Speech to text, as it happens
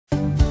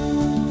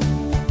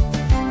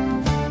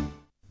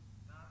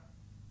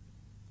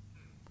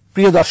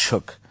প্রিয়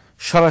দর্শক,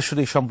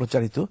 সরাসরি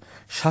সম্প্রচারিত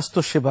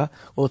স্বাস্থ্যসেবা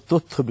ও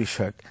তথ্য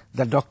বিষয়ক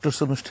দ্য ডক্টরস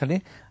অনুষ্ঠানে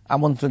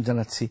আমন্ত্রণ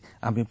জানাচ্ছি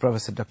আমি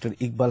প্রফেসর ডক্টর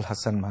ইকবাল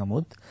হাসান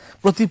মাহমুদ।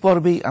 প্রতি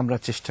পর্বেই আমরা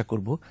চেষ্টা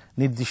করব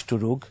নির্দিষ্ট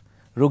রোগ,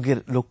 রোগের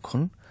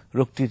লক্ষণ,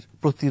 রোগটির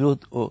প্রতিরোধ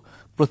ও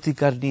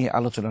প্রতিকার নিয়ে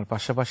আলোচনার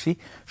পাশাপাশি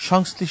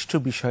সংশ্লিষ্ট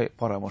বিষয়ে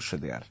পরামর্শ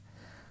দেওয়ার।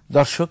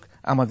 দর্শক,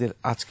 আমাদের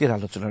আজকের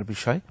আলোচনার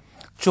বিষয়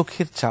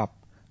চোখের চাপ,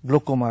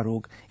 গ্লোকোমা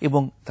রোগ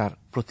এবং তার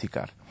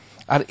প্রতিকার।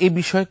 আর এই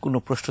বিষয়ে কোনো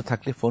প্রশ্ন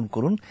থাকলে ফোন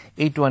করুন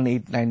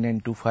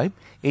 81899258,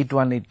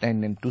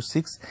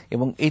 81899226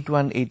 এবং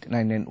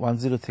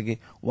 818991 থেকে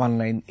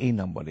 19 এই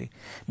নম্বরে।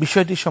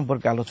 বিষয়টি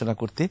সম্পর্কে আলোচনা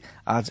করতে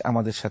আজ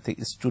আমাদের সাথে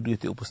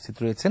স্টুডিওতে উপস্থিত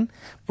রয়েছেন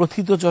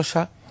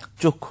প্রথিতযশা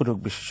চক্ষু রোগ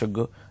বিশেষজ্ঞ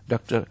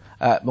ডক্টর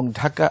এবং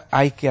ঢাকা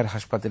আই কেয়ার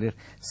হাসপাতালের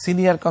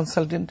সিনিয়র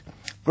কনসালটেন্ট,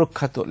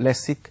 প্রখ্যাত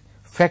লেসিক,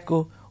 ফ্যাকো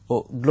ও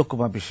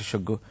গ্লোকোমা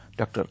বিশেষজ্ঞ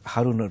ডক্টর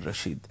হারুনুর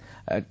রশিদ।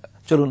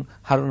 চলুন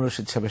হারুনুর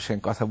রশিদ সাহেবের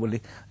সঙ্গে কথা বলি।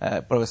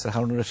 প্রফেসর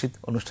হারুনুর রশিদ,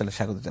 অনুষ্ঠানে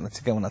স্বাগত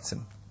জানাচ্ছি। কেমন আছেন?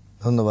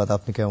 ধন্যবাদ।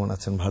 আপনি কেমন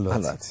আছেন? ভালো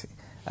আছি।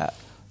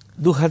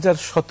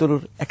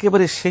 2017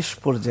 একেবারে শেষ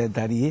পর্যায়ে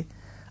দাঁড়িয়ে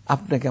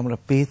আপনাকে আমরা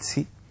পেয়েছি,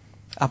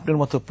 আপনার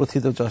মতো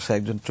প্রথিতযশা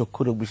একজন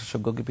চক্ষু রোগ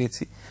বিশেষজ্ঞকে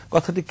পেয়েছি।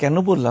 কথাটি কেন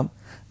বললাম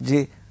যে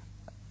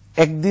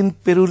একদিন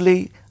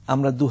পেরুলেই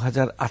আমরা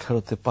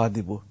 2018-তে পা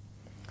দিব।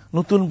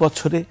 নতুন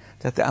বছরে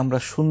যাতে আমরা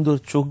সুন্দর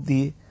চোখ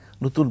দিয়ে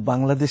নতুন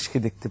বাংলাদেশকে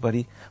দেখতে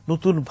পারি,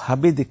 নতুন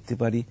ভাবে দেখতে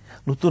পারি,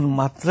 নতুন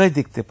মাত্রায়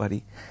দেখতে পারি,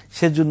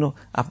 সেজন্য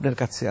আপনার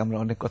কাছে আমরা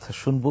অনেক কথা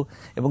শুনবো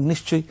এবং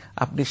নিশ্চয়ই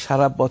আপনি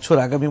সারা বছর,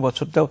 আগামী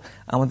বছরটাও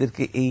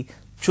আমাদেরকে এই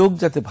চোখ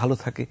যাতে ভালো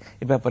থাকে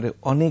এ ব্যাপারে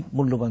অনেক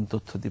মূল্যবান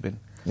তথ্য দিবেন।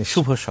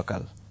 শুভ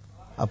সকাল।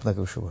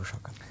 আপনাকেও শুভ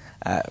সকাল।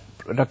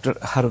 ডক্টর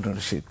হারুনুর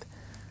রশিদ,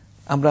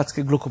 আমরা আজকে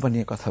গ্লোকোমা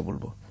নিয়ে কথা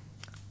বলবো।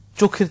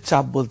 চোখের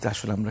চাপ বলতে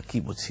আসলে আমরা কি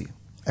বুঝি?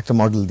 একটা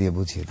মডেল দিয়ে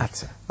বুঝিয়ে।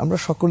 আচ্ছা, আমরা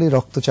সকলেই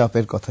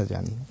রক্তচাপের কথা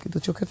জানি, কিন্তু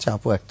চোখের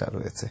চাপও একটা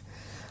রয়েছে।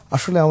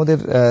 আসলে আমাদের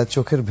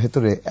চোখের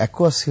ভেতরে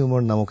অ্যাকুয়াস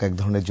হিউমার নামক এক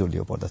ধরনের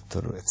জলীয় পদার্থ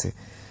রয়েছে।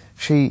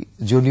 সেই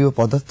জলীয়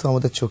পদার্থ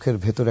আমাদের চোখের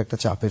ভেতরে একটা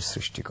চাপের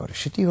সৃষ্টি করে।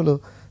 সেটি হলো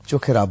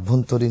চোখের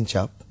আভ্যন্তরীণ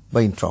চাপ বা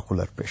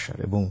ইন্ট্রাকুলার প্রেসার।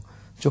 এবং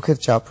চোখের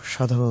চাপ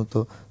সাধারণত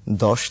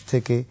 10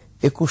 থেকে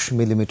 21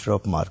 মিলিমিটার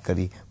অফ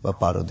মার্কারি বা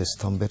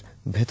পারদস্তম্ভের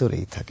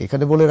ভেতরেই থাকে।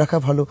 এখানে বলে রাখা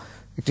ভালো,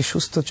 একটি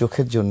সুস্থ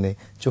চোখের জন্য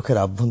চোখের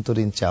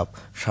আভ্যন্তরীণ চাপ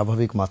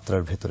স্বাভাবিক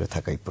মাত্রার ভেতরে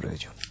থাকাই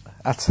প্রয়োজন।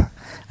 আচ্ছা,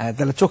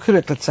 তাহলে চোখের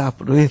একটা চাপ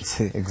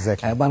রয়েছে।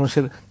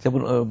 মানুষের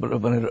যেমন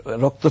মানে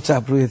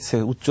রক্তচাপ রয়েছে,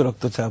 উচ্চ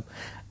রক্তচাপ,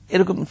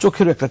 এরকম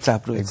চোখেরও একটা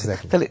চাপ রয়েছে।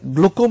 তাহলে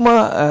গ্লোকোমা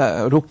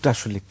রোগটা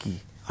আসলে কি?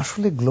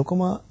 আসলে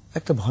গ্লোকোমা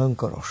একটা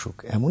ভয়ঙ্কর অসুখ,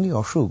 এমনই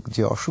অসুখ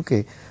যে অসুখে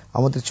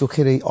আমাদের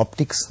চোখের এই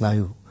অপটিক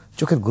স্নায়ু,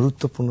 চোখের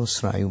গুরুত্বপূর্ণ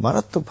স্নায়ু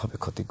মারাত্মকভাবে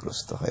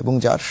ক্ষতিগ্রস্ত হয় এবং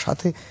যার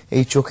সাথে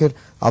এই চোখের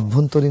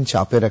আভ্যন্তরীণ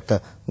চাপের একটা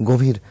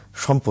গভীর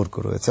সম্পর্ক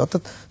রয়েছে।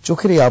 অর্থাৎ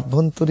চোখের এই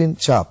আভ্যন্তরীণ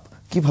চাপ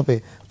কিভাবে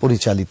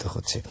পরিচালিত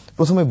হচ্ছে,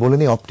 প্রথমে বলে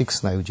নিই অপটিক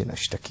স্নায়ু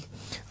জিনিসটা কি।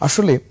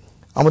 আসলে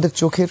আমাদের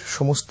চোখের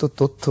সমস্ত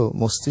তথ্য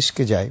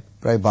মস্তিষ্কে যায়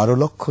প্রায় 12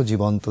 লক্ষ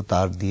জীবন্ত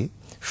তার দিয়ে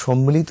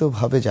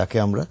সম্মিলিতভাবে, যাকে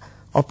আমরা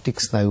অপটিক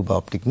স্নায়ু বা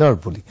অপটিক নার্ভ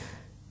বলি।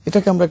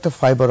 এটাকে আমরা একটা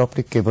ফাইবার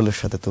অপটিক কেবলের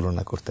সাথে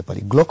তুলনা করতে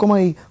পারি। গ্লোকোমা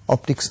এই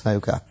অপটিক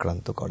স্নায়ুকে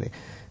আক্রান্ত করে।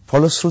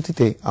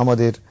 ফলশ্রুতিতে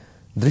আমাদের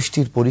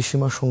দৃষ্টির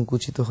পরিসীমা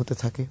সংকুচিত হতে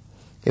থাকে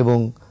এবং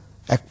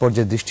এক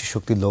পর্যায়ে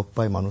দৃষ্টিশক্তি লোপ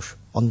পায়, মানুষ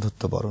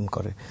অন্ধত্ব বরণ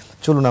করে।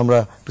 চলুন আমরা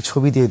একটু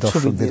ছবি দিয়ে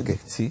দর্শকদেরকে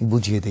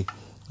বুঝিয়ে দিই।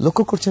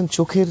 লক্ষ্য করছেন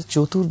চোখের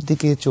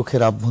চতুর্দিকে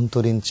চোখের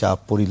আভ্যন্তরীণ চাপ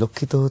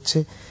পরিলক্ষিত হচ্ছে,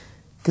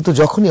 কিন্তু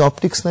যখনই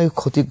অপটিক স্নায়ু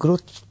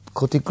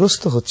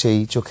ক্ষতিগ্রস্ত হচ্ছে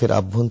এই চোখের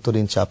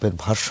আভ্যন্তরীণ চাপের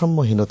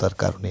ভারসাম্যহীনতার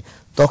কারণে,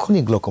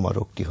 তখনই গ্লোকোমা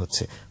রোগটি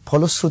হচ্ছে।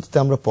 ফলশ্রুতিতে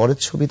আমরা পরের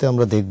ছবিতে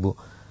আমরা দেখব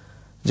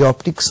যে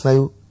অপটিক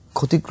স্নায়ু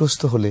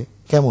ক্ষতিগ্রস্ত হলে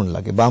কেমন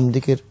লাগে। বাম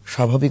দিকের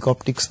স্বাভাবিক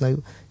অপটিক স্নায়ু,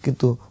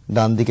 কিন্তু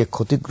ডান দিকে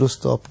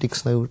ক্ষতিগ্রস্ত অপটিক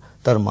স্নায়ুর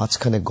তার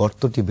মাঝখানে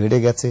গর্তটি বেড়ে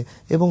গেছে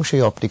এবং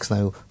সেই অপটিক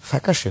স্নায়ু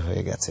ফ্যাকাশে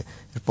হয়ে গেছে।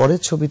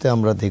 পরের ছবিতে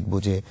আমরা দেখব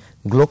যে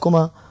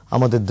গ্লোকোমা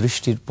আমাদের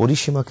দৃষ্টির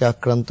পরিসীমাকে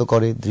আক্রান্ত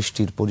করে,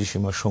 দৃষ্টির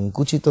পরিসীমা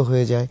সংকুচিত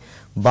হয়ে যায়।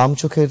 বাম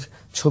চোখের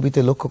ছবিতে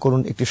লক্ষ্য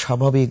করুন একটি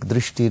স্বাভাবিক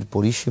দৃষ্টির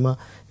পরিসীমা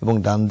এবং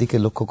ডান দিকে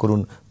লক্ষ্য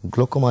করুন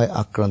গ্লোকোমায়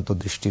আক্রান্ত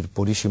দৃষ্টির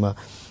পরিসীমা।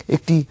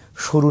 একটি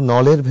সরু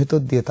নলের ভেতর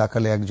দিয়ে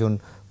তাকালে একজন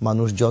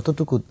মানুষ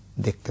যতটুকু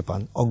দেখতে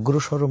পান,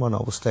 অগ্রসরমান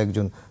অবস্থায়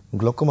একজন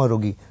গ্লোকোমা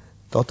রোগী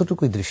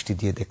ততটুকুই দৃষ্টি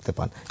দিয়ে দেখতে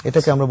পান।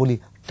 এটাকে আমরা বলি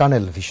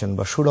টানেল ভিশন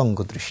বা সুড়ঙ্গ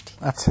দৃষ্টি।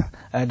 আচ্ছা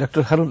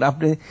ডক্টর হারুন,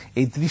 আপনি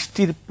এই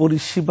দৃষ্টির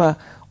পরিসীমা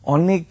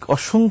অনেক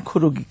অসংখ্য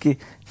রোগীকে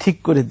ঠিক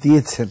করে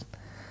দিয়েছেন।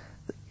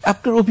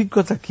 আপনার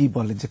অভিজ্ঞতা কি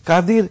বলে যে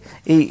কাদের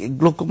এই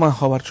গ্লোকোমা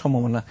হওয়ার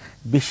সম্ভাবনা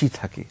বেশি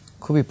থাকে?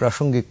 খুবই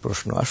প্রাসঙ্গিক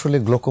প্রশ্ন। আসলে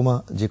গ্লোকোমা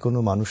যে কোনো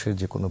মানুষের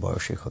যে কোনো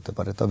বয়সে হতে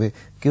পারে, তবে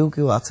কেউ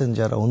কেউ আছেন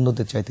যারা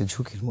অন্যদের চাইতে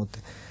ঝুঁকির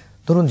মধ্যে।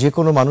 ধরুন যে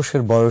কোনো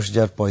মানুষের বয়স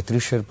যার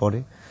 35-এর পরে,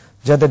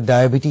 যাদের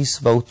ডায়াবেটিস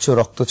বা উচ্চ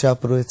রক্তচাপ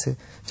রয়েছে,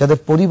 যাদের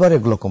পরিবারে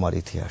গ্লোকোমার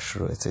ইতিহাস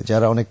রয়েছে,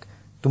 যারা অনেক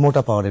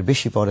মোটা পাওয়ারের,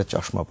 বেশি পাওয়ারের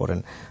চশমা পরেন,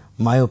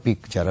 মায়োপিক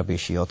যারা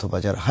বেশি অথবা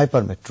যারা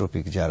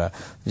হাইপারমেট্রোপিক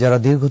যারা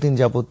দীর্ঘদিন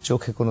যাবৎ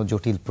চোখে কোনো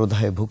জটিল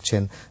প্রদাহে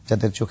ভুগছেন,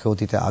 যাদের চোখে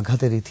অতীতে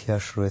আঘাতের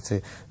ইতিহাস রয়েছে,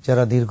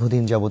 যারা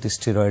দীর্ঘদিন যাবৎ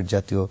স্টেরয়েড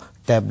জাতীয়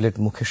ট্যাবলেট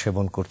মুখে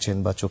সেবন করছেন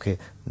বা চোখে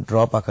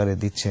ড্রপ আকারে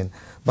দিচ্ছেন,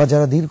 বা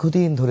যারা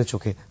দীর্ঘদিন ধরে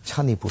চোখে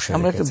ছানি পুষে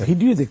আমরা একটা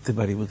ভিডিও দেখতে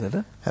পারি বোধহয়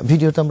না?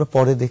 ভিডিওটা আমরা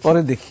পরে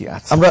দেখি।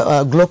 আচ্ছা, আমরা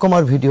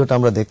গ্লোকোমার ভিডিওটা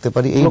আমরা দেখতে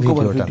পারি, এই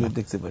ভিডিওটা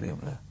দেখতে পারি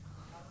আমরা।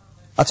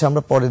 আচ্ছা,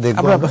 আমরা পরে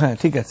দেখব। হ্যাঁ,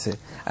 ঠিক আছে।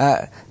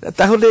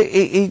 তাহলে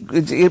এই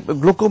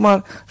গ্লোকোমার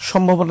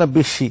সম্ভাবনা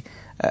বেশি,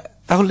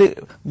 তাহলে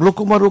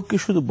গ্লোকোমা রোগ কি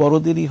শুধু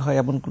বড়দেরই হয়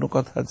এমন কোনো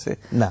কথা আছে?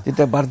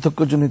 যেটা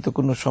বার্ধক্যজনিত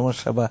কোনো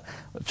সমস্যা বা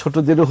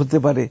ছোটদেরও হতে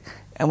পারে,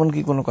 এমন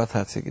কি কোনো কথা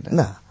আছে কিনা?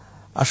 না,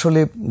 আসলে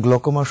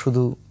গ্লোকোমা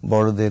শুধু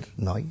বড়দের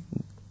নয়।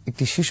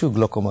 একটি শিশু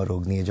গ্লোকোমা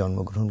রোগ নিয়ে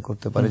জন্মগ্রহণ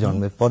করতে পারে,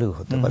 জন্মের পরেও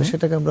হতে পারে।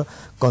 সেটাকে আমরা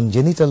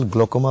কনজেনিটাল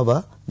গ্লোকোমা বা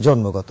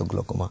জন্মগত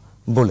গ্লোকোমা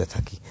বলে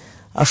থাকি।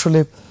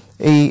 আসলে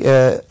এই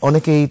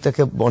অনেকে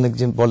এইটাকে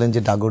অনেকজন বলেন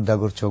যে ডাগর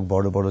ডাগর চোখ,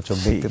 বড় বড় চোখ,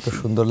 দেখতে তো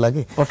সুন্দর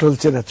লাগে,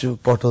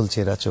 পটল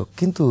চেরা চোখ।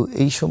 কিন্তু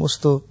এই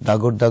সমস্ত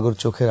ডাগর ডাগর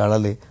চোখের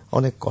আড়ালে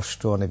অনেক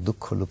কষ্ট, অনেক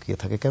দুঃখ লুকিয়ে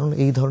থাকে। কারণ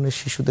এই ধরনের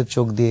শিশুদের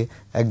চোখ দিয়ে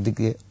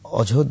একদিকে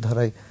অঝোর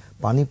ধারায়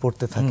পানি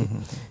পড়তে থাকে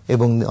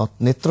এবং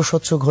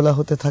নেত্রস্বচ্ছ ঘোলা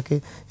হতে থাকে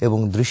এবং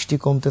দৃষ্টি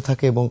কমতে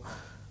থাকে, এবং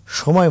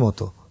সময়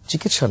মতো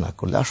চিকিৎসা না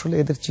করলে আসলে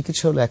এদের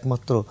চিকিৎসা হলো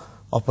একমাত্র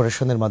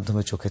অপারেশনের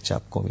মাধ্যমে চোখের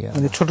চাপ কমিয়ে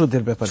আনা।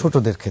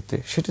 ছোটদের ক্ষেত্রে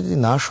সেটা যদি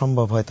না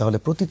সম্ভব হয় তাহলে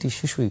প্রতিটি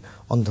শিশুই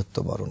অন্ধত্ব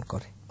বরণ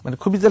করে।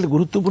 খুবই তাহলে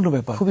গুরুত্বপূর্ণ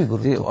ব্যাপার, খুবই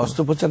গুরুত্বপূর্ণ।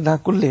 অস্ত্রোপচার না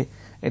করলে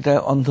এটা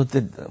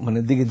অন্ধত্বের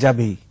দিকে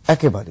যাবেই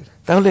একেবারে।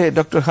 তাহলে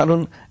ডক্টর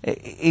হারুন,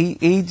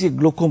 এই যে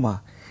গ্লোকোমা,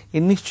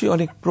 এর নিশ্চয়ই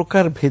অনেক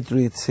প্রকার ভেদ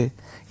রয়েছে,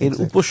 এর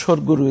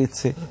উপসর্গ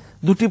রয়েছে।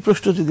 দুটি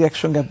প্রশ্ন যদি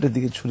একসঙ্গে আপনার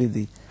দিকে ছুড়ে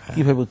দিই,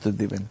 কিভাবে উত্তর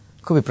দিবেন?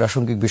 খুবই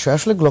প্রাসঙ্গিক বিষয়।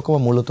 আসলে গ্লোকোমা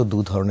মূলত দু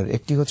ধরনের,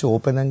 একটি হচ্ছে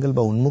ওপেন অ্যাঙ্গেল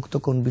বা উন্মুক্ত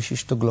কোণ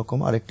বিশিষ্ট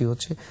গ্লোকোমা, আর একটি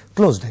হচ্ছে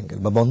ক্লোজড অ্যাঙ্গেল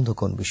বা বন্ধ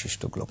কোণ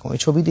বিশিষ্ট গ্লোকোমা।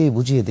 এই ছবি দিয়ে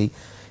বুঝিয়ে দিই,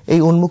 এই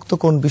উন্মুক্ত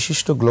কোণ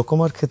বিশিষ্ট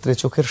গ্লোকোমার ক্ষেত্রে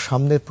চোখের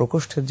সামনের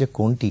প্রকোষ্ঠের যে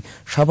কোণটি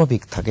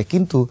স্বাভাবিক থাকে,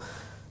 কিন্তু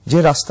যে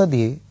রাস্তা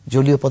দিয়ে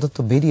জলীয় পদার্থ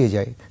বেরিয়ে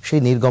যায় সেই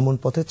নির্গমন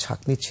পথে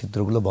ছাঁকনির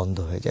ছিদ্রগুলো বন্ধ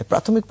হয়ে যায়।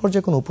 প্রাথমিক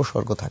পর্যায়ে কোনো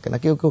উপসর্গ থাকে না।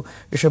 কেউ কেউ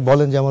এসে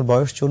বলেন যে আমার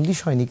বয়স 40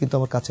 হয়নি কিন্তু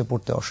আমার কাছে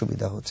পড়তে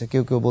অসুবিধা হচ্ছে।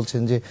 কেউ কেউ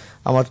বলছেন যে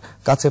আমার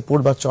কাছে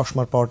পড়বার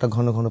চশমার পাওয়াটা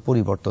ঘন ঘন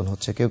পরিবর্তন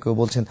হচ্ছে। কেউ কেউ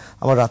বলছেন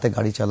আমার রাতে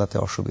গাড়ি চালাতে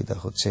অসুবিধা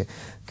হচ্ছে।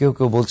 কেউ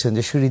কেউ বলছেন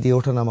যে সিঁড়ি দিয়ে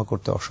ওঠানামা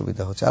করতে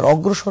অসুবিধা হচ্ছে। আর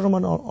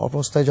অগ্রসরমান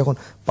অবস্থায় যখন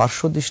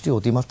পার্শ্বদৃষ্টি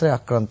অতিমাত্রায়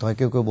আক্রান্ত হয়,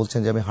 কেউ কেউ বলছেন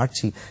যে আমি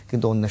হাঁটছি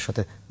কিন্তু অন্যের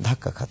সাথে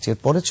ধাক্কা খাচ্ছি। এর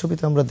পরের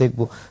ছবিতে আমরা দেখব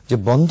যে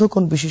বন্ধ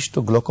কোণ বিশিষ্ট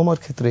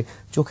গ্লোকোমার ক্ষেত্রে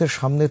চোখের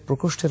সামনের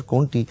প্রকোষ্ঠের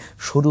কোণটি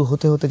শুরু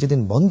হতে হতে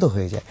যেদিন বন্ধ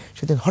হয়ে যায়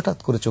সেদিন হঠাৎ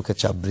করে চোখের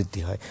চাপ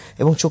বৃদ্ধি হয়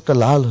এবং চোখটা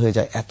লাল হয়ে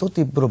যায়। এত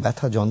তীব্র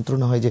ব্যথা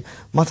যন্ত্রণা হয় যে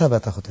মাথা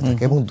ব্যথা হতে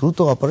থাকে এবং দ্রুত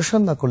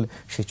অপারেশন না করলে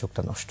সেই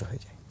চোখটা নষ্ট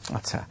হয়ে যায়।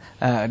 আচ্ছা,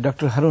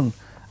 ডক্টর হারুন,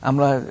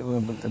 আমরা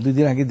 2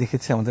 দিন আগে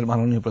দেখেছি আমাদের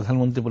মাননীয়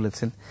প্রধানমন্ত্রী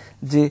বলেছেন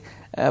যে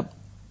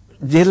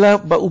জেলা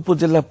বা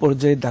উপজেলা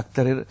পর্যায়ে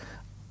ডাক্তারের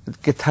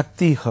কে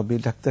থাকতেই হবে,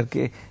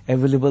 ডাক্তারকে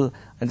অ্যাভেলেবল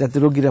যাতে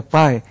রোগীরা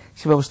পায়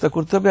সে ব্যবস্থা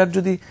করতে হবে। আর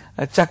যদি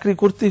চাকরি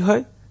করতেই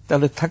হয়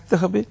তাহলে থাকতে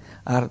হবে,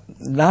 আর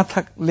না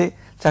থাকলে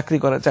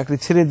চাকরি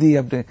ছেড়ে দিয়ে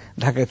আপনি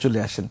ঢাকায় চলে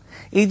আসেন।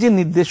 এই যে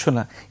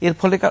নির্দেশনা, এর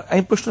ফলে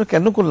আমি প্রশ্ন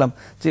কেন করলাম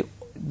যে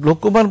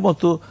গ্লোকোমার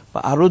মতো বা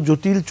আরো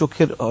জটিল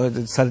চোখের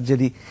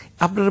সার্জারি,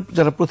 আপনারা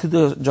যারা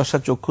প্রথিতযশা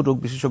চক্ষু রোগ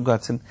বিশেষজ্ঞ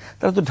আছেন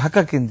তারা তো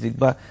ঢাকা কেন্দ্রিক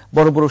বা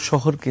বড় বড়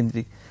শহর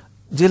কেন্দ্রিক,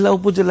 জেলা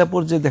উপজেলা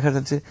পর্যায়ে দেখা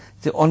যাচ্ছে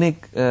যে অনেক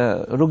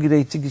রোগীরা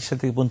এই চিকিৎসা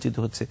থেকে বঞ্চিত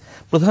হচ্ছে।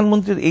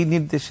 প্রধানমন্ত্রীর এই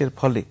নির্দেশের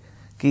ফলে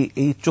কি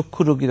এই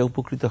চক্ষু রোগীরা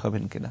উপকৃত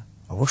হবেন কিনা?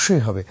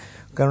 অবশ্যই হবে,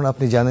 কারণ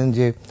আপনি জানেন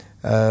যে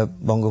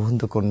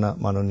বঙ্গবন্ধু কন্যা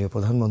মাননীয়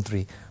প্রধানমন্ত্রী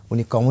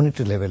উনি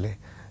কমিউনিটি লেভেলে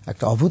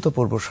একটা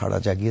অভূতপূর্ব সাড়া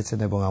জাগিয়েছেন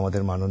এবং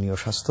আমাদের মাননীয়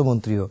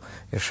স্বাস্থ্যমন্ত্রীও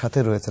এর সাথে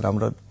রয়েছেন।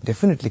 আমরা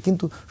ডেফিনেটলি,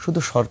 কিন্তু শুধু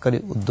সরকারি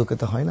উদ্যোগে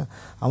তো হয় না,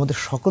 আমাদের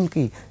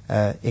সকলকেই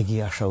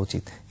এগিয়ে আসা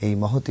উচিত এই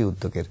মহতী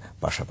উদ্যোগের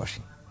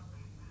পাশাপাশি।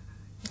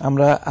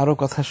 আমরা আরো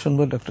কথা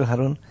শুনবো ডক্টর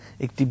হারুন,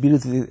 একটি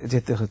বিরতিতে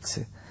যেতে হচ্ছে।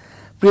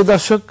 প্রিয়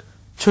দর্শক,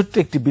 ছোট্ট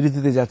একটি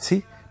বিরতিতে যাচ্ছি,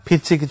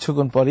 ফিরছে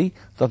কিছুক্ষণ পরেই,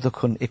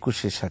 ততক্ষণ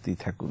 21-এর সাথেই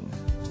থাকুন।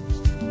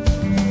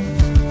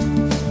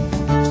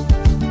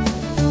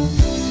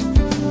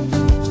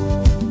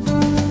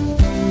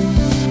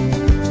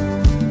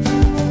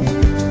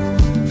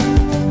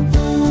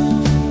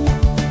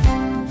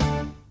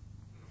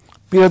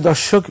 প্রিয়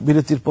দর্শক,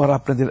 বিরতির পর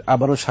আপনাদের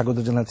আবারও স্বাগত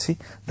জানাচ্ছি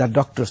দ্য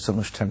ডক্টরস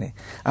অনুষ্ঠানে।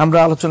 আমরা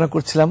আলোচনা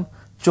করছিলাম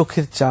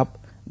চোখের চাপ,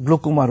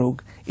 গ্লোকোমা রোগ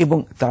এবং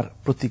তার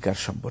প্রতিকার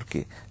সম্পর্কে।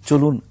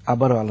 চলুন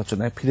আবারও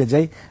আলোচনায় ফিরে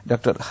যাই।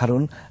 ডক্টর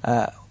হারুন,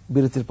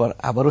 বিরতির পর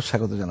আবারও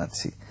স্বাগত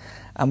জানাচ্ছি।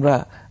 আমরা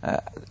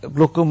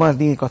গ্লোকোমা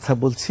নিয়ে কথা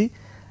বলছি।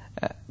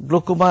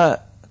 গ্লোকোমা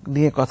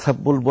নিয়ে কথা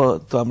বলবো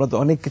তো আমরা তো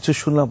অনেক কিছু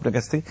শুনলাম আপনার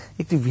কাছ থেকে,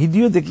 একটি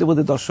ভিডিও দেখলে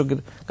বোধহয় দর্শকের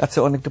কাছে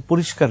অনেকটা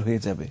পরিষ্কার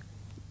হয়ে যাবে।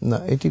 না,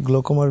 এটি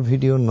গ্লোকোমার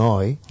ভিডিও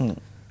নয়,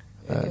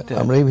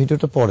 আমরা এই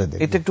ভিডিওটা পরে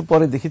দেখব। এটা একটু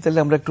পরে দেখি। তাহলে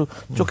আমরা একটু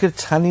চোখের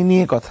ছানি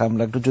নিয়ে কথা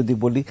আমরা একটু যদি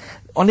বলি,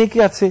 অনেকে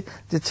আছে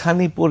যে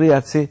ছানি পড়ে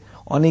আছে,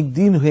 অনেক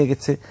দিন হয়ে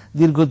গেছে,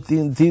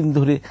 দীর্ঘদিন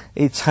ধরে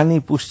এই ছানি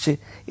পুষছে,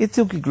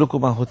 এতেও কি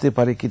গ্লোকোমা হতে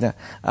পারে কিনা,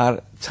 আর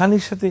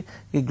ছানির সাথে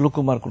এই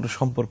গ্লোকোমার কোনো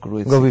সম্পর্ক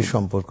রয়েছে? গভীর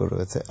সম্পর্ক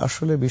রয়েছে।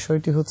 আসলে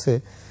বিষয়টি হচ্ছে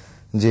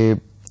যে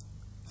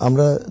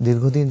আমরা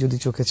দীর্ঘদিন যদি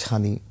চোখে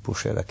ছানি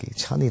পুষে রাখি,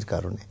 ছানির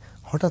কারণে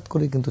হঠাৎ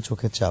করে কিন্তু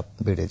চোখের চাপ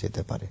বেড়ে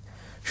যেতে পারে,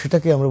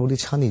 সেটাকে আমরা বলি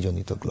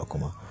ছানিজনিত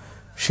গ্লোকোমা।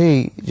 সেই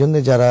জন্য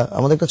যারা,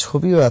 আমাদের একটা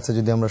ছবিও আছে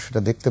যদি আমরা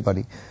সেটা দেখতে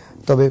পারি,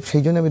 তবে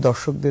সেই জন্য আমি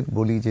দর্শকদের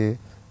বলি যে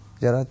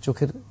যারা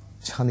চোখের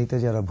ছানিতে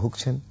যারা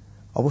ভুগছেন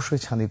অবশ্যই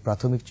ছানির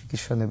প্রাথমিক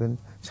চিকিৎসা নেবেন।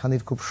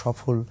 ছানির খুব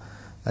সফল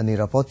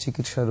নিরাপদ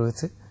চিকিৎসা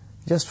রয়েছে,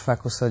 জাস্ট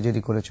ফ্যাকো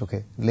সার্জারি করে চোখে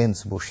লেন্স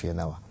বসিয়ে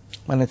নেওয়া।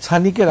 মানে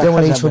ছানিকে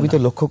যেমন এই ছবিতে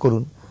লক্ষ্য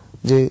করুন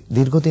যে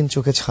দীর্ঘদিন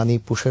চোখে ছানি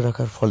পুষে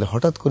রাখার ফলে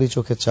হঠাৎ করে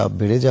চোখের চাপ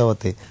বেড়ে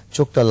যাওয়াতে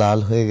চোখটা লাল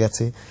হয়ে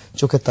গেছে,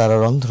 চোখের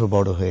তারারন্ধ্র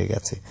বড় হয়ে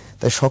গেছে।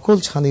 তাই সকল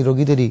ছানি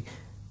রোগীদেরই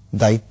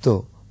দায়িত্ব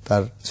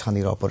তার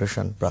ছানির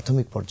অপারেশন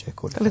প্রাথমিক পর্যায়ে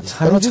করতে।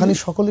 ছানি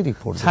সকলেরই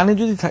পড়বে। ছানি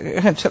যদি থাকে,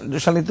 হ্যাঁ,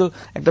 ছানি তো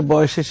একটা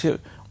বয়স এসে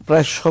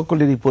প্রায়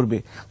সকলেরই পড়বে।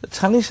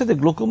 ছানির সাথে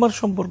গ্লোকোমার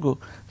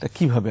সম্পর্কটা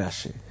কিভাবে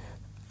আসে?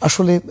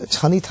 আসলে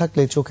ছানি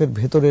থাকলে চোখের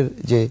ভেতরের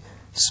যে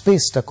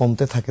স্পেসটা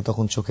কমতে থাকে,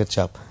 তখন চোখের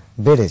চাপ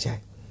বেড়ে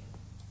যায়।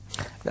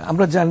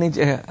 আমরা জানি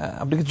যে,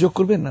 আপনি কি যোগ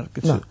করবেন আর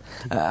কিছু?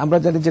 আমরা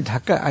জানি যে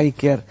ঢাকা আই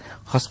কেয়ার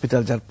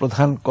হসপিটাল, যার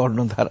প্রধান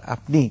কর্ণধার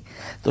আপনি,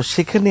 তো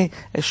সেখানে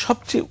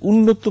সবচেয়ে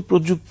উন্নত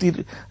প্রযুক্তির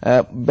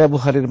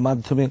ব্যবহারের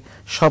মাধ্যমে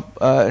সব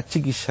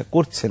চিকিৎসা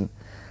করছেন।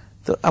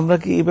 তো আমরা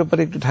কি এই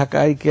ব্যাপারে একটু ঢাকা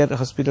আই কেয়ার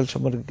হসপিটাল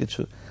সম্পর্কে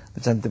কিছু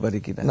জানতে পারি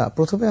কিনা? না,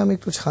 প্রথমে আমি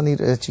একটু ছানির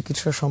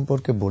চিকিৎসা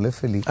সম্পর্কে বলে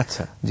ফেলি।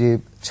 আচ্ছা। যে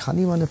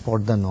ছানি মানে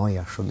পর্দা নয়,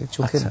 আসলে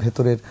চোখের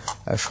ভেতরের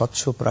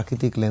স্বচ্ছ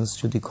প্রাকৃতিক লেন্স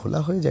যদি খোলা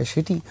হয়ে যায়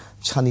সেটি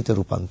ছানিতে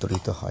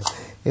রূপান্তরিত হয়,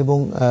 এবং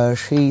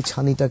সেই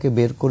ছানিটাকে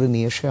বের করে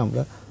নিয়ে এসে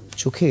আমরা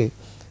চোখে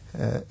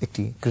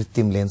একটি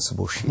কৃত্রিম লেন্স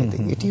বসিয়ে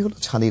দিই। এটি হলো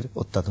ছানির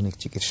অত্যাধুনিক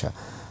চিকিৎসা।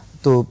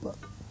 তো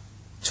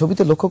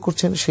ছবিতে লক্ষ্য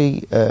করছেন সেই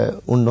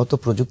উন্নত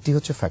প্রযুক্তি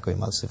হচ্ছে ফ্যাকো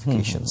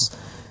এমালসিফিকেশনস,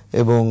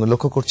 এবং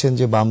লক্ষ্য করছেন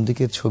যে বাম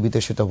দিকের ছবিতে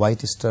সেটা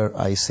white star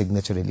I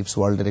signature ellipse,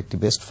 ওয়ার্ল্ডের একটি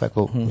বেস্ট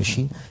ফ্যাকো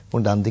মেশিন, এবং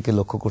ডান দিকে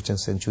লক্ষ্য করছেন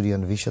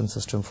centurion vision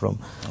system from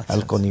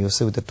Alcon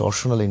USA with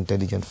টর্শনাল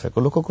intelligent phaco.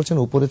 লক্ষ্য করছেন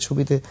উপরের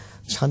ছবিতে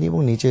ছানি এবং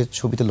নিচের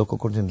ছবিতে লক্ষ্য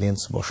করছেন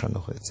লেন্স বসানো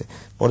হয়েছে।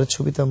 পরের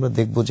ছবিতে আমরা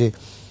দেখব যে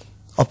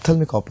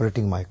অপথ্যালমিক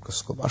অপারেটিং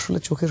মাইক্রোস্কোপ। আসলে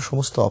চোখের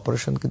সমস্ত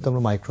অপারেশন কিন্তু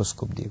আমরা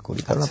মাইক্রোস্কোপ দিয়ে করি,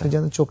 কারণ আপনি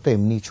জানেন চোখটা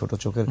এমনি ছোট,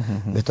 চোখের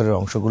ভেতরের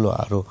অংশগুলো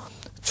আরো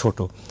ছোট।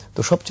 তো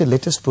সবচেয়ে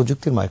লেটেস্ট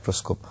প্রযুক্তির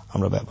মাইক্রোস্কোপ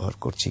আমরা ব্যবহার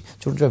করছি।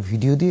 ছোটটা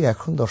ভিডিও দিয়ে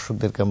এখন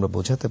দর্শকদেরকে আমরা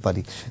বোঝাতে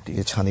পারি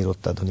যে ছানির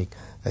অত্যাধুনিক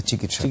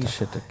চিকিৎসা।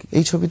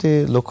 এই ছবিতে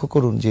লক্ষ্য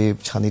করুন যে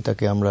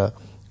ছানিটাকে আমরা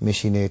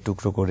মেশিনে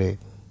টুকরো করে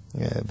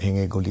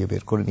ভেঙে গলিয়ে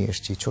বের করে নিয়ে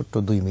এসেছি। ছোট্ট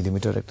 2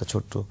 মিলিমিটার একটা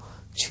ছোট্ট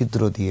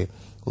ছিদ্র দিয়ে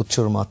উচ্চ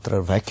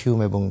মাত্রার ভ্যাকিউম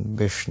এবং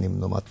বেশ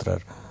নিম্ন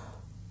মাত্রার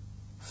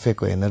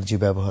ফেকো এনার্জি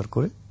ব্যবহার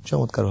করে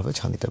চমৎকারভাবে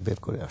ছানিটা বের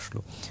করে আসলো।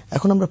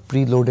 এখন আমরা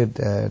প্রিলোডেড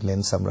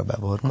লেন্স আমরা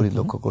ব্যবহার করি।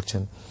 লক্ষ্য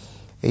করছেন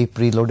এই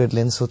প্রিলোডেড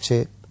লেন্স হচ্ছে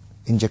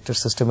ইনজেক্টর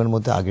সিস্টেমের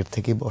মধ্যে আগের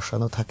থেকেই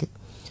বসানো থাকে,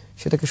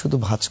 সেটাকে শুধু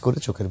ভাঁজ করে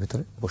চোখের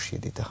ভিতরে বসিয়ে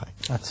দিতে হয়।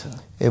 আচ্ছা।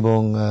 এবং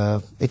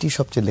এটি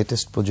সবচেয়ে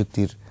লেটেস্ট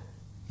প্রযুক্তির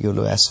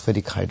ইয়েলো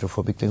অ্যাসফেরিক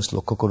হাইড্রোফোবিক লেন্স।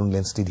 লক্ষ্য করুন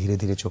লেন্সটি ধীরে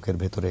ধীরে চোখের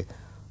ভেতরে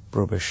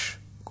প্রবেশ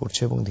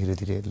করছে এবং ধীরে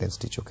ধীরে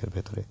লেন্সটি চোখের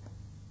ভেতরে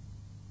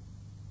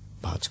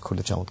ভাঁজ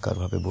খুলে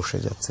চমৎকারভাবে বসে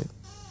যাচ্ছে।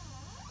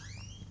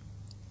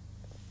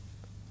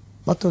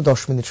 মাত্র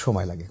 10 মিনিট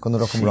সময় লাগে, কোন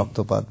রকম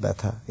রক্তপাত,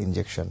 ব্যথা,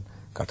 ইনজেকশন,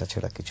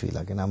 কাটাছেড়া কিছুই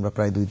লাগে না। আমরা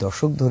প্রায় 2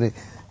 দশক ধরে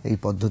এই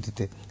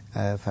পদ্ধতিতে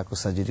ফ্যাকো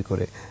সার্জারি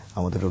করে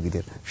আমাদের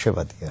রোগীদের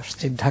সেবা দিয়ে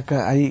আসছি। ঢাকা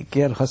আই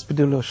কেয়ার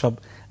হসপিটালও সব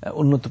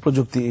উন্নত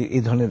প্রযুক্তি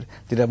এই ধরনের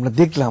যেটা আমরা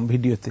দেখলাম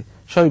ভিডিওতে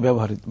সবই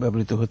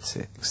ব্যবহৃত হচ্ছে।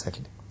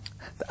 এক্স্যাক্টলি।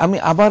 আমি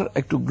আবার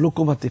একটু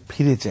গ্লোকোমাতে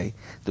ফিরে যাই।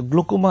 তো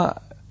গ্লোকোমা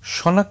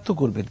শনাক্ত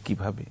করবেন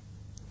কিভাবে?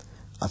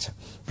 আচ্ছা,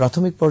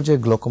 প্রাথমিক পর্যায়ে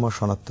গ্লোকোমা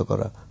শনাক্ত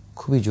করা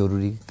খুবই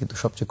জরুরি, কিন্তু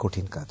সবচেয়ে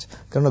কঠিন কাজ,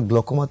 কেননা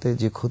গ্লোকোমাতে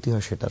যে ক্ষতি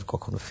হয় সেটা আর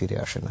কখনো ফিরে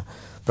আসে না।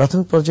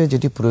 প্রাথমিক পর্যায়ে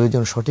যেটি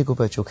প্রয়োজন সঠিক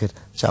উপায়ে চোখের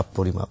চাপ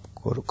পরিমাপ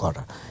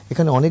করা।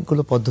 এখানে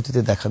অনেকগুলো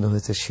পদ্ধতিতে দেখানো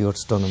হয়েছে, শিওর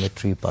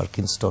স্টোনোমেট্রি,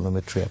 পার্কিন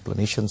স্টোনোমেট্রি,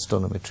 অ্যাপ্লানেশন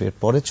স্টোনোমেট্রি। এর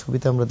পরের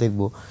ছবিতে আমরা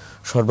দেখব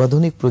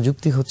সর্বাধুনিক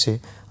প্রযুক্তি হচ্ছে,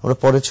 আমরা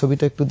পরের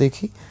ছবিটা একটু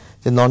দেখি,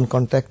 যে নন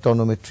কন্ট্যাক্ট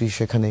টনোমেট্রি।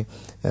 সেখানে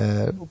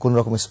কোন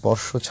রকম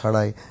স্পর্শ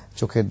ছাড়াই,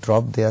 চোখের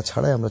ড্রপ দেয়া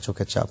ছাড়াই আমরা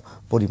চোখের চাপ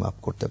পরিমাপ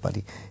করতে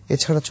পারি।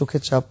 এছাড়া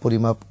চোখের চাপ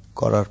পরিমাপ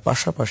করার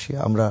পাশাপাশি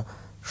আমরা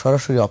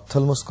সরাসরি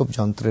অপথ্যালমোস্কোপ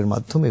যন্ত্রের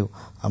মাধ্যমেও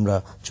আমরা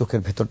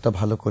চোখের ভেতরটা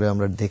ভালো করে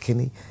আমরা দেখে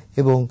নিই,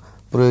 এবং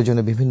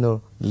প্রয়োজনে বিভিন্ন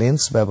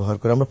লেন্স ব্যবহার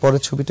করে। আমরা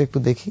পরের ছবিটা একটু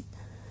দেখি।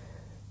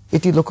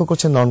 এটি লক্ষ্য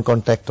করছে নন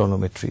কন্ট্যাক্ট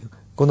টনোমেট্রি,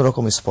 কোন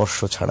রকম স্পর্শ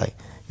ছাড়াই।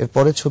 এর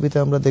পরের ছবিতে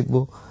আমরা দেখব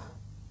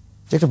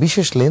যে একটা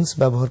বিশেষ লেন্স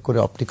ব্যবহার করে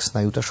অপটিক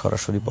স্নায়ুটা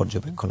সরাসরি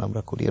পর্যবেক্ষণ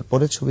আমরা করি। এর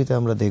পরের ছবিতে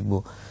আমরা দেখব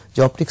যে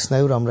অপটিক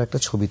স্নায়ুর আমরা একটা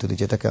ছবি তুলি,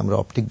 যেটাকে আমরা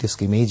অপটিক ডিস্ক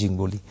ইমেজিং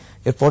বলি।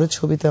 এর পরের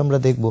ছবিতে আমরা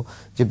দেখব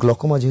যে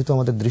গ্লকোমা যেহেতু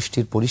আমাদের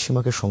দৃষ্টির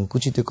পরিসীমাকে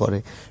সংকুচিত করে,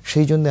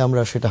 সেই জন্য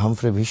আমরা সেটা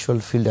হামফ্রে ভিজুয়াল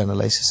ফিল্ড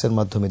অ্যানালাইসিসের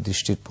মাধ্যমে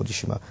দৃষ্টির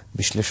পরিসীমা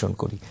বিশ্লেষণ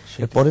করি।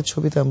 এর পরের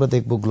ছবিতে আমরা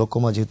দেখব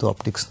গ্লকোমা যেহেতু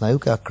অপটিক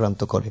স্নায়ুকে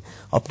আক্রান্ত করে,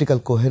 অপটিক্যাল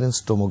কোহেরেন্স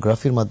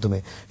টোমোগ্রাফির মাধ্যমে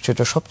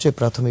সেটা সবচেয়ে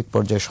প্রাথমিক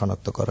পর্যায়ে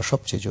শনাক্ত করা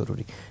সবচেয়ে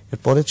জরুরি। এর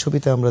পরের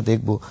ছবিতে আমরা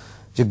দেখব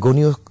যে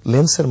গণীয়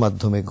লেন্সের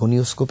মাধ্যমে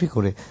গণীয়স্কোপি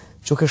করে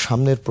চোখের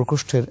সামনের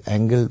প্রকোষ্ঠের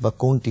অ্যাঙ্গেল বা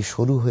কোণটি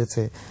সরু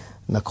হয়েছে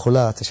না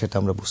খোলা আছে সেটা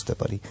আমরা বুঝতে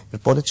পারি। এর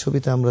পরের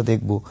ছবিতে আমরা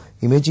দেখব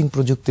ইমেজিং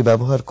প্রযুক্তি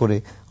ব্যবহার করে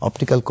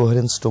অপটিক্যাল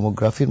কোহেরেন্স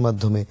টোমোগ্রাফির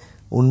মাধ্যমে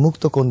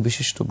উন্মুক্ত কোণ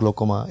বিশিষ্ট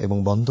গ্লোকোমা এবং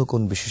বন্ধ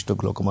কোণ বিশিষ্ট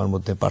গ্লোকোমার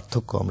মধ্যে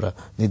পার্থক্য আমরা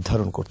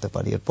নির্ধারণ করতে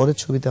পারি। এর পরের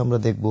ছবিতে আমরা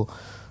দেখব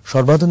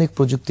সর্বাধুনিক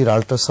প্রযুক্তির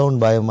আল্ট্রাসাউন্ড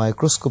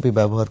বায়োমাইক্রোস্কোপি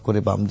ব্যবহার করে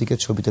বাম দিকের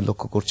ছবিতে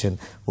লক্ষ্য করছেন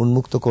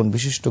উন্মুক্ত কোণ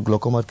বিশিষ্ট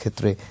গ্লোকোমার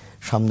ক্ষেত্রে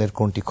সামনের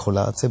কোণটি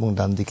খোলা আছে এবং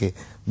ডান দিকে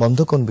বন্ধ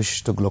কোণ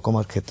বিশিষ্ট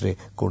গ্লোকোমার ক্ষেত্রে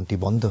কোণটি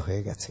বন্ধ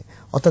হয়ে গেছে।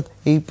 অর্থাৎ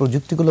এই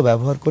প্রযুক্তিগুলো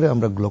ব্যবহার করে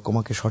আমরা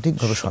গ্লোকোমাকে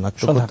সঠিকভাবে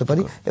শনাক্ত করতে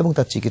পারি এবং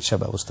তার চিকিৎসা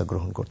ব্যবস্থা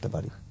গ্রহণ করতে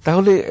পারি।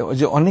 তাহলে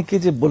যে অনেকে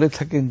যে বলে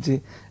থাকেন যে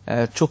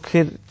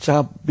চোখের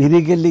চাপ বেড়ে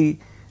গেলেই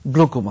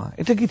গ্লোকোমা,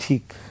 এটা কি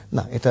ঠিক?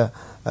 না, এটা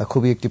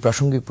খুবই একটি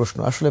প্রাসঙ্গিক প্রশ্ন।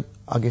 আসলে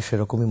আগে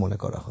সেরকমই মনে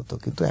করা হতো,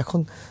 কিন্তু এখন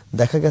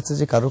দেখা গেছে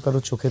যে কারো কারো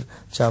চোখের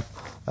চাপ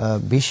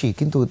বেশি,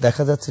 কিন্তু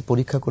দেখা যাচ্ছে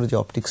পরীক্ষা করে যে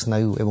অপটিক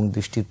স্নায়ু এবং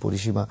দৃষ্টির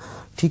পরিসীমা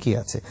ঠিকই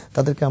আছে,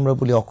 তাদেরকে আমরা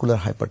বলি অকুলার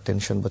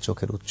হাইপারটেনশন বা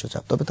চোখের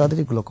উচ্চচাপ, তবে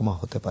তাদেরই গ্লোকোমা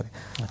হতে পারে।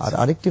 আর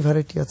আরেকটি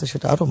ভ্যারাইটি আছে,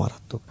 সেটা আরো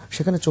মারাত্মক,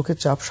 সেখানে চোখের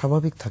চাপ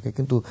স্বাভাবিক থাকে,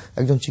 কিন্তু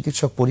একজন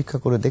চিকিৎসক পরীক্ষা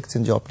করে দেখছেন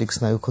যে অপটিক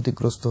স্নায়ু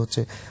ক্ষতিগ্রস্ত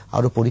হচ্ছে,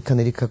 আরো পরীক্ষা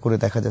নিরীক্ষা করে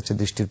দেখা যাচ্ছে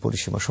দৃষ্টির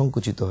পরিসীমা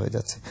সংকুচিত হয়ে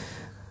যাচ্ছে।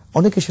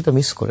 অনেকে সেটা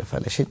মিস করে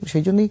ফেলে,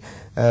 সেই জন্যই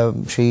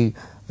সেই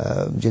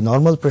যে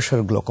নর্মাল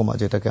প্রেশার গ্লোকোমা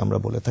যেটাকে আমরা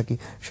বলে থাকি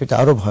সেটা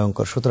আরো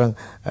ভয়ঙ্কর, সুতরাং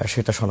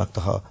সেটা শনাক্ত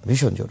হওয়া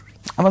ভীষণ জরুরি।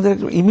 আমাদের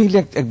ইমেইলে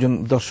একজন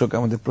দর্শক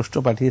আমাদের প্রশ্ন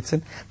পাঠিয়েছেন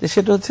যে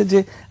সেটা হচ্ছে যে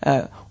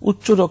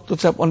উচ্চ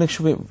রক্তচাপ অনেক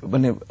সময়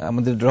মানে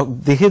আমাদের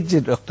দেহের যে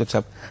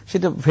রক্তচাপ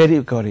সেটা ভ্যারি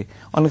করে,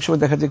 অনেক সময়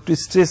দেখা যায় একটু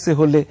স্ট্রেসে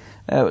হলে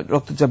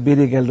রক্তচাপ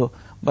বেড়ে গেল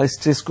বা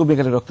স্ট্রেস কমে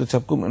গেলে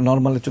রক্তচাপ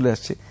নর্মালে চলে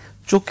আসছে।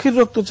 চোখের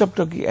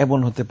রক্তচাপটা কি এমন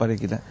হতে পারে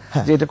কিনা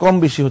যে এটা কম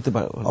বেশি হতে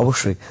পারে?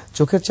 অবশ্যই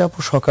চোখের চাপ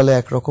সকালে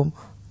একরকম,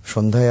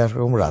 সন্ধ্যায়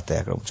একরকম, রাতে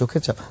একরকম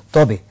চোখের চাপ।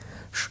 তবে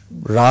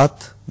রাত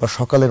বা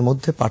সকালের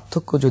মধ্যে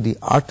পার্থক্য যদি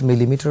 8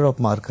 মিলিমিটার অফ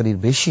মার্কারির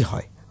বেশি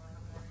হয়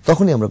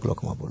তখনই আমরা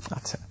গ্লোকোমা বলবো।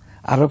 আচ্ছা,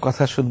 আরো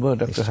কথা শুনবো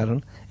ডক্টর হারুন,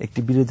 একটি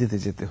বিরতিতে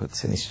যেতে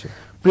হচ্ছে। নিশ্চয়ই।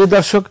 প্রিয়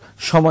দর্শক,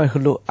 সময়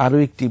হলো আরো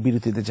একটি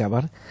বিরতিতে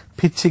যাবার,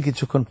 ফিরছি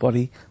কিছুক্ষণ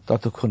পরেই,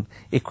 ততক্ষণ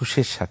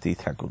 21-এর সাথেই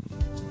থাকুন।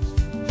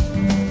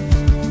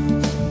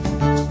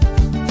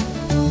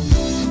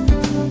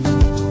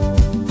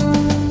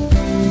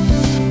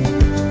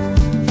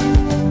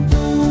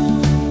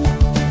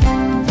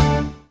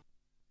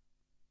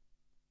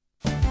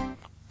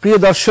 প্রিয়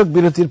দর্শক,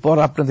 বিরতির পর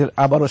আপনাদের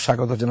আবারও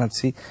স্বাগত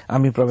জানাচ্ছি।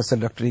 আমি professor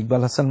doctor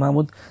Iqbal Hasan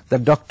Mahmud, the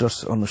doctors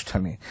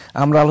অনুষ্ঠানে।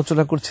 আমরা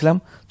আলোচনা করছিলাম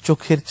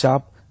চোখের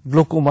চাপ,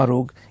 গ্লোকোমা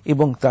রোগ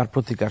এবং তার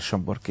প্রতিকার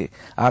সম্পর্কে।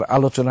 আর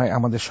আলোচনায়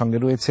আমাদের সঙ্গে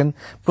রয়েছেন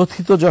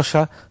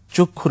প্রথিতযশা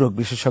চক্ষু রোগ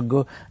বিশেষজ্ঞ,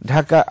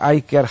 ঢাকা আই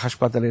কেয়ার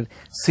হাসপাতালের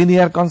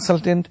সিনিয়র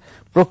কনসালটেন্ট,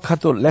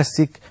 প্রখ্যাত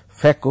ল্যাসিক,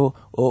 ফ্যাকো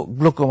ও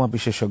গ্লোকোমা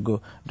বিশেষজ্ঞ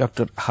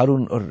ডক্টর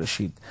হারুন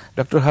রশিদ।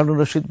 ডক্টর হারুন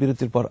রশিদ,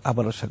 বিরতির পর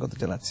আবারও স্বাগত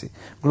জানাচ্ছি।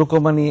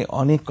 গ্লোকোমা নিয়ে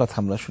অনেক কথা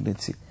আমরা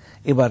শুনেছি,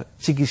 এবার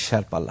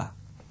চিকিৎসার পালা।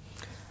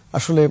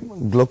 আসলে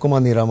গ্লোকোমা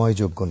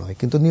নিরাময়যোগ্য নয়,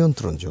 কিন্তু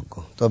নিয়ন্ত্রণযোগ্য।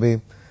 তবে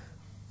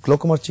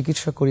গ্লোকোমার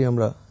চিকিৎসা করি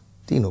আমরা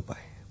 3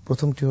 উপায়।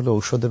 প্রথমটি হলো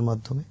ঔষধের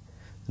মাধ্যমে,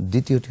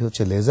 দ্বিতীয়টি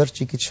হচ্ছে লেজার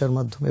চিকিৎসার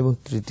মাধ্যমে এবং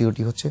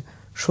তৃতীয়টি হচ্ছে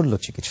শল্য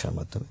চিকিৎসার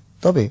মাধ্যমে।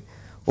 তবে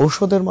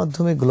ঔষধের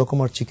মাধ্যমে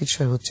গ্লোকোমার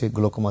চিকিৎসা হচ্ছে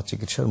গ্লোকোমা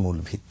চিকিৎসার মূল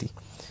ভিত্তি।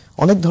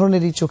 অনেক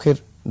ধরনেরই চোখের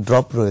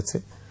ড্রপ রয়েছে,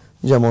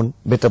 যেমন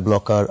বেটা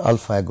blocker,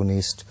 alpha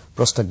against,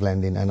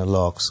 prostaglandin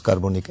analogues,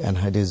 carbonic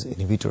অ্যানহাইডেজ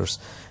inhibitors.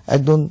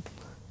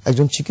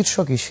 একজন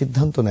চিকিৎসকই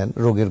সিদ্ধান্ত নেন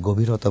রোগের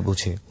গভীরতা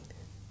বুঝে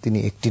তিনি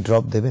একটি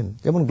ড্রপ দেবেন।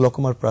 যেমন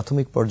গ্লোকোমার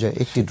প্রাথমিক পর্যায়ে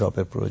একটি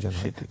ড্রপের প্রয়োজন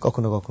হয়,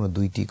 কখনো কখনো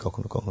 2টি,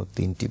 কখনো কখনো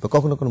 3টি, বা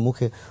কখনো কখনো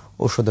মুখে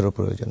ঔষধেরও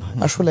প্রয়োজন হয়।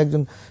 আসলে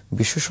একজন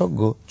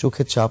বিশেষজ্ঞ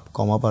চোখের চাপ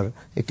কমাবার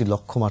একটি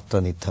লক্ষ্যমাত্রা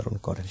নির্ধারণ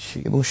করেন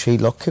এবং সেই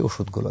লক্ষ্যে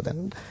ওষুধগুলো দেন।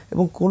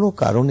 এবং কোনো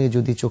কারণে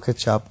যদি চোখের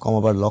চাপ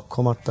কমাবার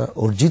লক্ষ্যমাত্রা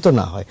অর্জিত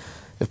না হয়,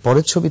 এর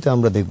পরের ছবিতে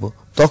আমরা দেখব,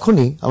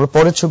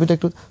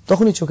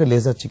 তখনই চোখে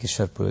লেজার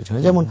চিকিৎসার প্রয়োজন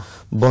হয়। যেমন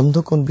বন্ধ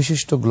কোণ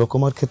বিশিষ্ট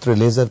গ্লোকোমার ক্ষেত্রে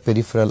লেজার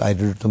পেরিফেরাল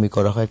আইডোডোটমি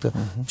করা হয়, একটা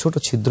ছোট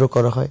ছিদ্র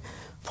করা হয়,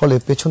 ফলে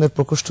পেছনের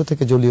প্রকোষ্ঠ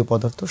থেকে জলীয়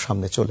পদার্থ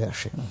সামনে চলে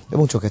আসে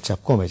এবং চোখের চাপ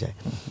কমে যায়।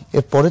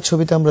 এর পরের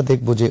ছবিতে আমরা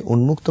দেখব যে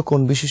উন্মুক্ত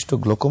কোণ বিশিষ্ট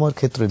গ্লোকোমার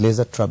ক্ষেত্রে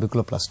লেজার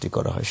ট্রাবিকুলোপ্লাস্টি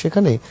করা হয়,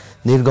 সেখানে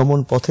নির্গমন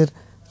পথের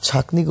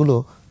ছাকনিগুলো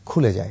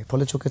খুলে যায়,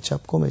 ফলে চোখের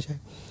চাপ কমে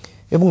যায়।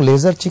 এবং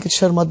লেজার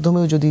চিকিৎসার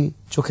মাধ্যমেও যদি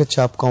চোখের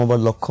চাপ কমাবার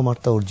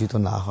লক্ষ্যমাত্রা অর্জিত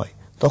না হয়,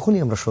 তখনই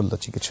আমরা শল্য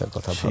চিকিৎসার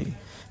কথা ভাবি।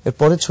 এর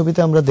পরের ছবিতে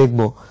আমরা দেখব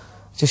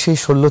যে সেই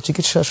শল্য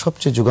চিকিৎসার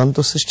সবচেয়ে যুগান্ত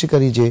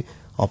সৃষ্টিকারী যে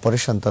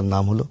অপারেশন, তার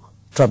নাম হলো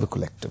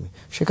ট্রাবিকুলেক্টমি।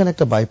 সেখানে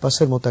একটা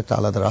বাইপাসের মতো একটা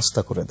আলাদা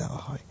রাস্তা করে দেওয়া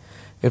হয়।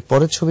 এর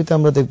পরের ছবিতে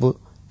আমরা দেখব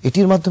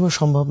এটির মাধ্যমে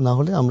সম্ভব না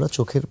হলে আমরা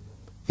চোখের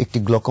একটি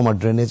গ্লোকোমা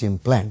ড্রেনেজ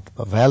ইমপ্ল্যান্ট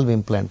বা ভ্যালভ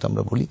ইমপ্ল্যান্ট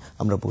আমরা বলি,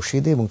 আমরা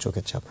বসিয়ে দিই এবং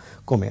চোখের চাপ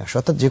কমে আসে।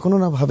 অর্থাৎ যে কোনো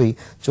না ভাবেই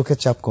চোখের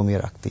চাপ কমিয়ে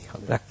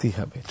রাখতেই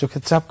হবে,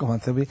 চোখের চাপ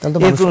কমাতে হবে,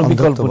 এর কোনো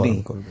বিকল্প নেই।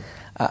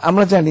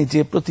 আমরা জানি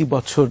যে প্রতি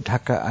বছর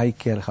ঢাকা আই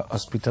কেয়ার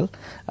হসপিটাল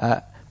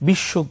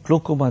বিশ্ব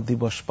গ্লোকোমা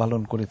দিবস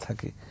পালন করে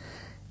থাকে।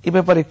 এ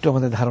ব্যাপারে একটু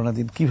আমাদের ধারণা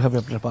দিন, কিভাবে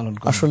আপনারা পালন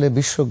করেন? আসলে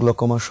বিশ্ব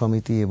গ্লোকোমা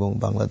সমিতি এবং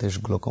বাংলাদেশ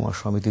গ্লোকোমা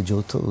সমিতি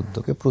যৌথ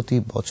উদ্যোগে প্রতি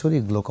বছরই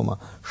গ্লোকোমা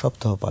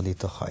সপ্তাহ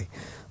পালিত হয়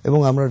এবং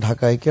আমরা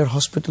ঢাকা আই কেয়ার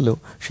হসপিটালেও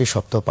সেই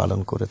সপ্তাহ পালন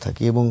করে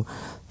থাকি এবং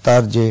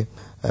তার যে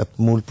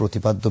মূল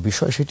প্রতিপাদ্য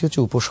বিষয় সেটি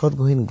হচ্ছে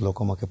উপসর্গহীন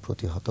গ্লোকোমাকে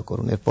প্রতিহত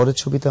করুন। এর পরের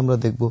ছবিতে আমরা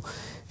দেখব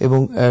এবং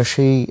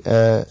সেই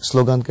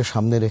স্লোগানকে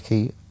সামনে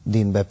রেখেই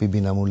দিনব্যাপী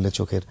বিনামূল্যে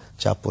চোখের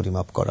চাপ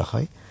পরিমাপ করা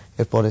হয়।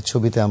 এর পরের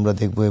ছবিতে আমরা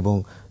দেখব এবং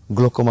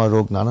গ্লোকোমা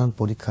রোগ নানান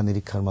পরীক্ষা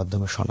নিরীক্ষার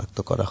মাধ্যমে শনাক্ত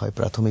করা হয়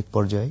প্রাথমিক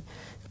পর্যায়ে।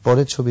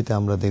 পরের ছবিতে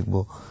আমরা দেখব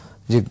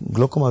যে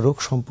গ্লোকোমা রোগ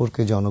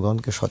সম্পর্কে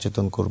জনগণকে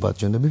সচেতন করবার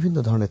জন্য বিভিন্ন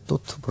ধরনের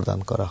তথ্য প্রদান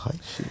করা হয়।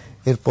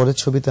 এর পরের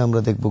ছবিতে আমরা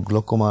দেখব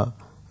গ্লোকোমা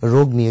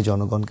রোগ নিয়ে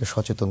জনগণকে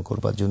সচেতন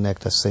করবার জন্য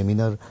একটা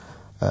সেমিনার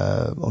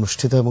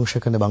অনুষ্ঠিত এবং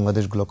সেখানে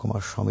বাংলাদেশ গ্লোকোমা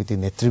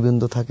সমিতির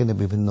নেতৃবৃন্দ থাকেন,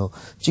 বিভিন্ন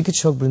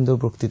চিকিৎসকবৃন্দ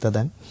বক্তৃতা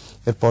দেন।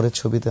 এর পরের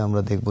ছবিতে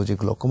আমরা দেখব যে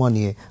গ্লোকোমা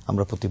নিয়ে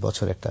আমরা প্রতি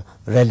বছর একটা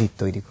র্যালি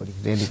তৈরি করি,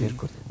 র্যালি বের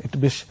করি। একটু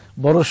বেশ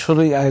বড়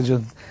সড়ই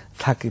আয়োজন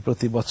থাকে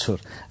প্রতি বছর।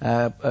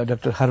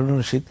 ডক্টর হারুনুর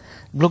রশিদ,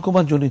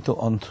 গ্লোকোমা জনিত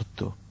অন্ধত্ব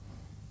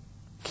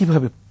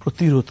কিভাবে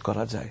প্রতিরোধ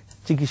করা যায়?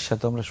 চিকিৎসা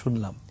তো আমরা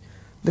শুনলাম।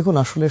 দেখুন,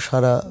 আসলে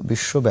সারা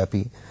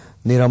বিশ্বব্যাপী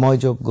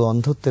নিরাময়যোগ্য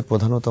অন্ধত্বের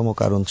প্রধানতম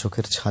কারণ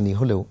চোখের ছানি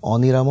হলেও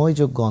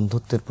অনিরাময়যোগ্য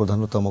অন্ধত্বের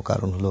প্রধানতম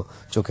কারণ হলো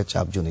চোখের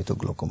চাপজনিত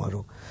গ্লোকোমা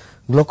রোগ।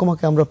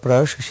 গ্লোকোমাকে আমরা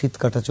প্রায়শই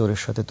শীতকাটা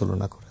চোরের সাথে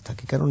তুলনা করে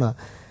থাকি, কেননা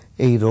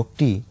এই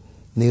রোগটি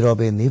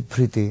নীরবে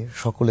নিভৃতে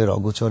সকলের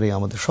অগোচরে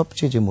আমাদের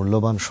সবচেয়ে যে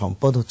মূল্যবান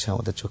সম্পদ হচ্ছে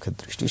আমাদের চোখের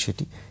দৃষ্টি,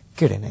 সেটি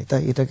কেড়ে নেয়।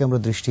 তাই এটাকে আমরা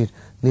দৃষ্টির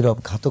নীরব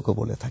ঘাতকও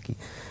বলে থাকি।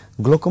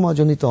 গ্লোকোমা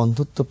জনিত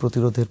অন্ধত্ব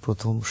প্রতিরোধের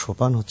প্রথম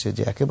সোপান হচ্ছে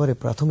যে একেবারে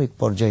প্রাথমিক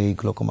পর্যায়ে এই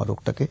গ্লোকোমা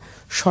রোগটাকে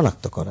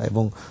শনাক্ত করা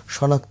এবং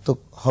শনাক্ত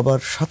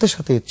হবার সাথে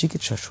সাথে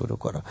চিকিৎসা শুরু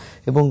করা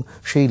এবং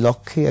সেই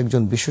লক্ষ্যে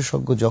একজন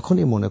বিশেষজ্ঞ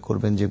যখনই মনে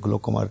করবেন যে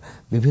গ্লোকোমার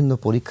বিভিন্ন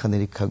পরীক্ষা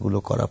নিরীক্ষাগুলো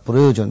করা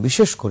প্রয়োজন,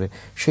 বিশেষ করে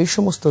সেই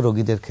সমস্ত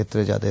রোগীদের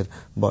ক্ষেত্রে যাদের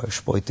বয়স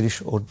 35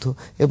 ঊর্ধ্ব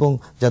এবং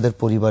যাদের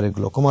পরিবারে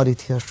গ্লোকোমার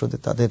ইতিহাস রয়েছে,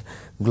 তাদের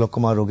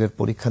গ্লোকোমা রোগের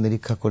পরীক্ষা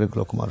নিরীক্ষা করে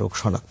গ্লোকোমা রোগ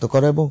শনাক্ত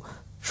করা এবং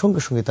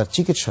সঙ্গে সঙ্গে তার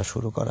চিকিৎসা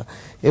শুরু করা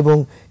এবং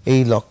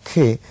এই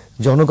লক্ষ্যে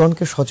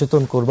জনগণকে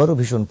সচেতন করবারও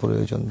ভীষণ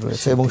প্রয়োজন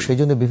রয়েছে এবং সেই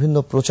জন্য বিভিন্ন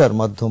প্রচার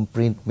মাধ্যম,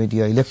 প্রিন্ট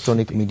মিডিয়া,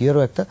 ইলেকট্রনিক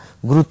মিডিয়ারও একটা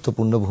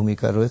গুরুত্বপূর্ণ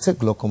ভূমিকা রয়েছে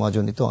গ্লোকোমা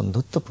জনিত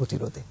অন্ধত্ব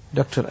প্রতিরোধে।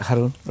 ডক্টর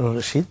হারুন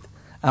রশিদ,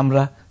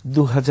 আমরা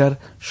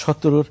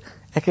 2017-র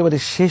একেবারে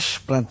শেষ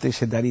প্রান্তে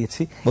এসে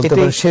দাঁড়িয়েছি।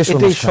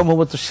 এটাই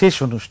সম্ভবত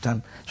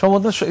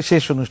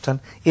শেষ অনুষ্ঠান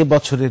এ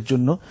বছরের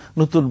জন্য।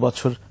 নতুন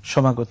বছর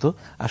সমাগত,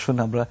 আসুন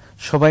আমরা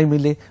সবাই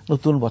মিলে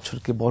নতুন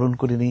বছরকে বরণ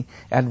করে নিই।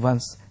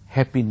 Advance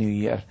happy new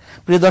year.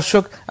 প্রিয়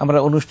দর্শক, আমরা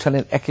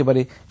অনুষ্ঠানের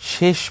একেবারে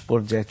শেষ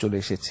পর্যায়ে চলে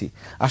এসেছি।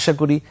 আশা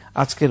করি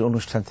আজকের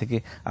অনুষ্ঠান থেকে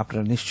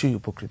আপনারা নিশ্চয়ই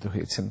উপকৃত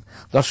হয়েছেন।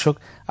 দর্শক,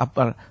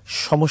 আপনার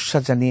সমস্যা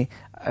জানিয়ে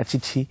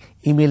চিঠি,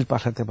 ইমেল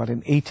পাঠাতে পারেন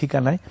এই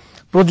ঠিকানায়।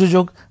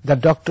 প্রযোজক the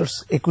doctors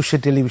 21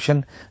 television,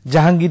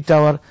 Jahangir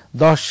tower,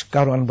 10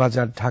 Karwan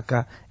বাজার, ঢাকা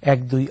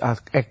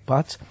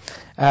 1215।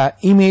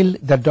 Email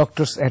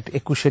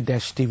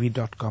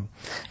thedoctors@21-tv.com।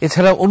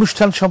 এছাড়া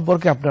অনুষ্ঠান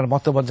সম্পর্কে আপনার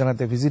মতামত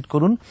জানাতে ভিজিট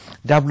করুন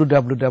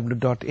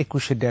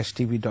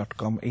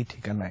www.21-tv.com এই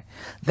ঠিকানায়।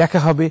 দেখা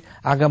হবে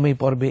আগামী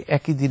পর্বে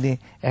একই দিনে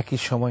একই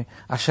সময়।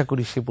 আশা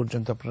করি সে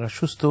পর্যন্ত আপনারা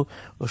সুস্থ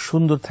ও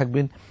সুন্দর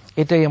থাকবেন,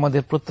 এটাই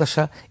আমাদের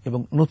প্রত্যাশা এবং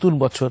নতুন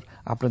বছর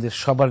আপনাদের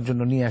সবার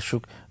জন্য নিয়ে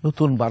আসুক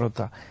নতুন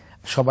বার্তা।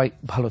 সবাই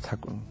ভালো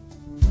থাকুন।